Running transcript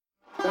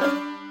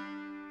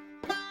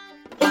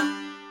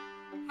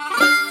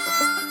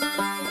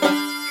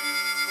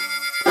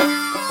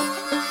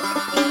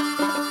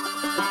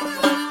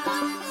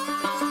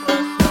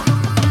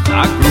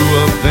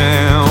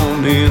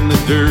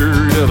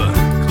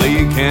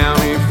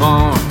county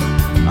farm.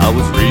 I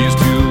was raised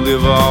to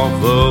live off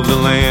of the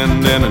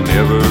land and I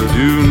never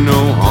do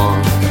no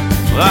harm.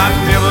 Well, I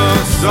never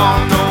saw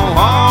no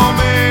harm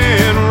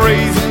in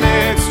raising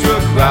extra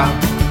crop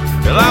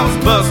till I was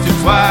busted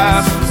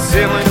twice for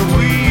selling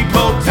weed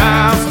both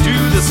times to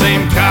the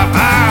same cop.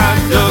 I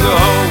dug a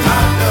hole,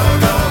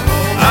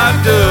 I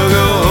dug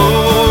a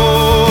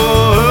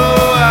hole,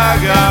 I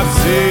got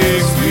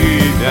 6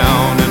 feet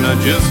down and I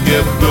just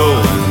kept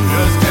going.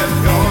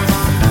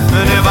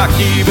 And if I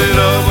keep it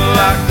up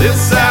like this,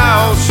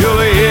 I'll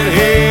surely hit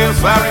hell's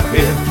fiery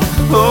pit.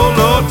 Oh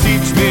Lord,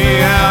 teach me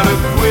how to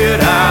quit.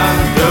 I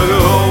dug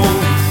a hole.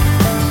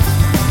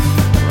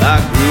 I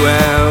grew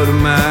out of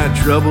my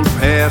troubled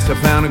past. I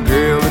found a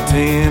girl to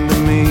tend to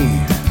me.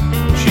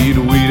 She'd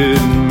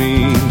weeded me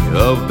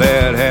of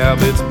bad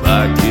habits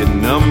by kid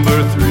number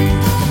 3.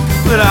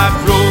 But I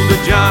drove the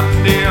John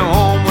Deere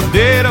home one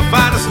day to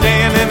find her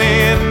standing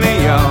in the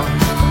yard,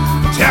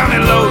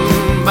 counting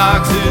loading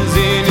boxes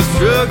in his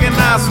truck, and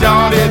I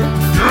started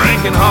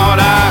drinking hard.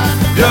 I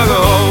dug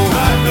a hole,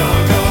 I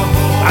dug a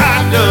hole, I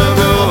dug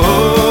a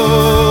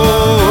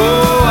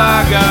hole. I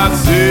got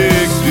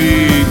 6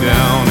 feet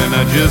down and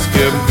I just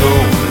kept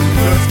going,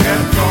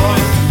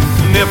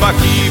 And if I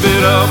keep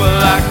it up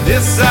like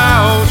this,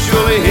 I'll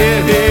surely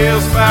hit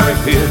hell's fiery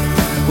pit.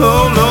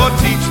 Oh Lord,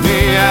 teach me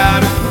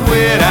how to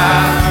quit. I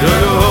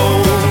dug a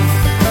hole.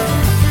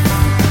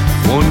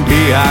 One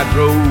day I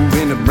drove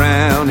into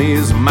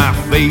Brownie's, my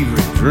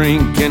favorite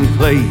drinking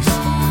place.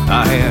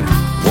 I had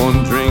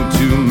one drink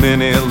too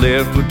many,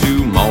 left with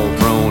 2 more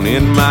thrown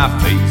in my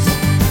face.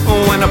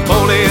 When the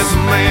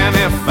policeman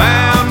had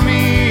found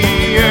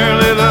me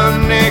early the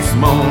next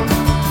morning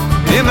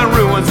in the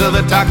ruins of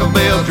the Taco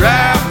Bell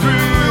drive-thru,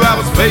 I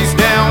was face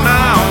down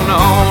on the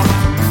horn.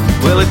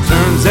 Well, it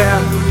turns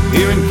out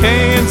here in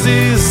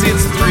Kansas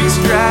it's 3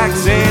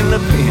 strikes and the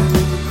pen.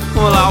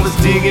 Well, all this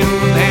digging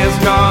has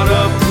caught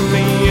up to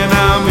me and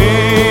I'm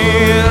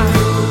in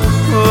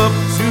up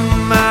to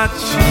my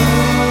chin.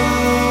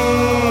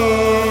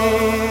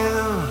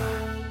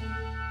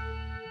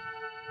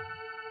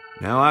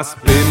 Now I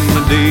spend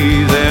my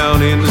days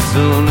out in the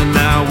sun and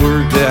I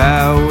work the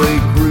highway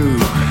crew.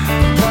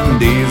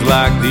 Days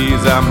like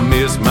these I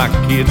miss my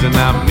kids and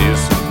I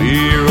miss a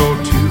beer or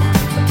 2.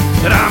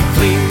 But I'm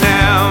clean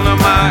down on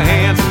my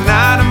hands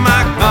tonight and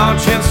my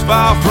conscience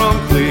far from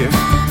clear.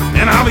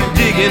 And I'll be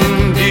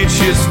digging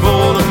ditches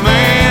for the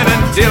man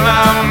until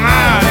I'm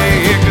out of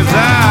here. 'Cause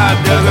I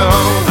dug a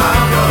hole, I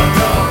dug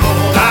a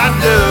hole, I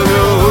dug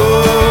a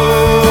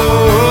hole.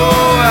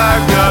 I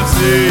got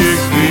 6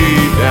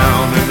 feet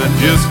down and I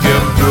just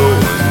kept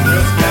going,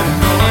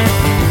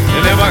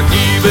 And if I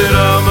keep it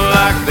up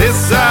like this,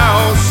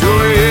 I'll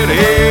surely hit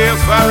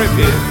hell's fiery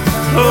pit.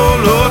 Oh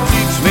Lord,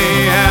 teach me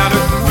how to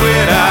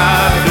quit. I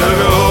dug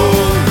a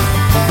hole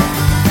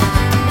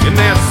in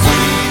that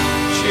sweet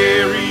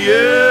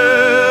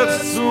chariot,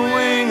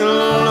 swing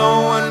low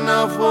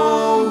enough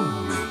for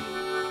me.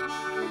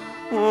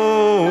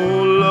 Oh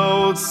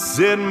Lord,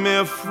 set me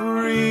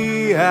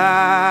free. I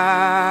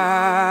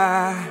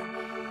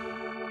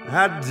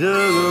dug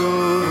a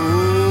hole.